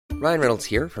Ryan Reynolds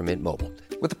here from Mint Mobile.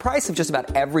 With the price of just about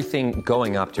everything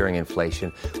going up during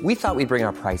inflation, we thought we'd bring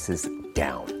our prices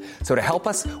down. So to help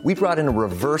us, we brought in a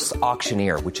reverse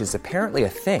auctioneer, which is apparently a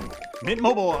thing. Mint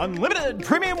Mobile Unlimited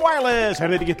Premium Wireless. How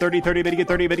to get 30, 30, bit to get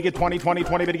 30, bit to get 20, 20,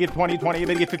 20, bit to get 20, 20,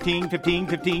 bit to get 15, 15,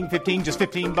 15, 15, just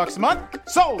 $15 a month?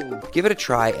 Sold! Give it a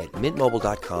try at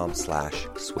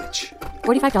mintmobile.com/switch.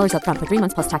 $45 up front for 3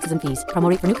 months plus taxes and fees. Promo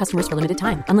rate for new customers for limited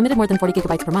time. Unlimited more than 40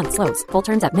 gigabytes per month. Slows full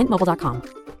terms at mintmobile.com.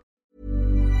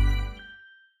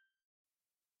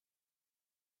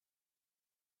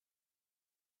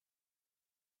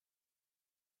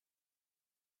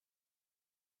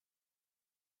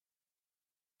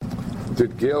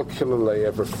 Did Gayle Killilea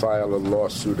ever file a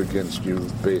lawsuit against you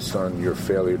based on your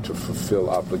failure to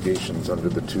fulfill obligations under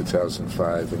the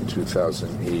 2005 and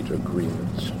 2008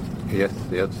 agreements? Yes,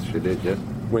 she did, yes.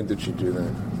 When did she do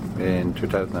that? In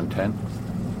 2010.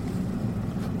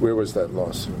 Where was that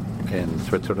lawsuit? In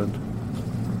Switzerland.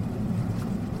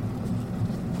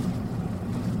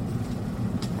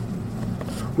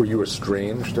 Were you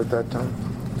estranged at that time?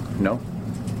 No.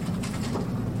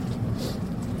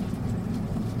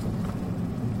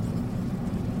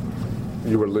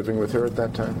 You were living with her at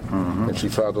that time? Mm-hmm. And she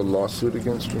filed a lawsuit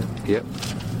against you? Yep.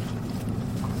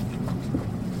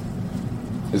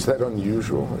 Is that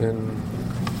unusual in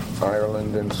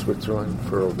Ireland and Switzerland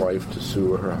for a wife to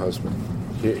sue her husband?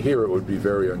 Here it would be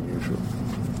very unusual.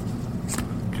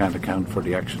 Can't account for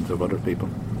the actions of other people.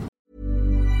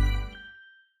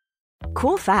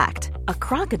 Cool fact, a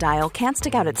crocodile can't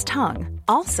stick out its tongue.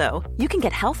 Also, you can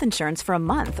get health insurance for a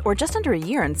month or just under a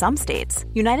year in some states.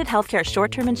 United Healthcare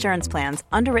short-term insurance plans,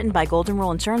 underwritten by Golden Rule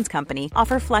Insurance Company,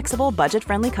 offer flexible,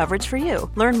 budget-friendly coverage for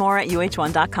you. Learn more at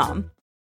uh1.com.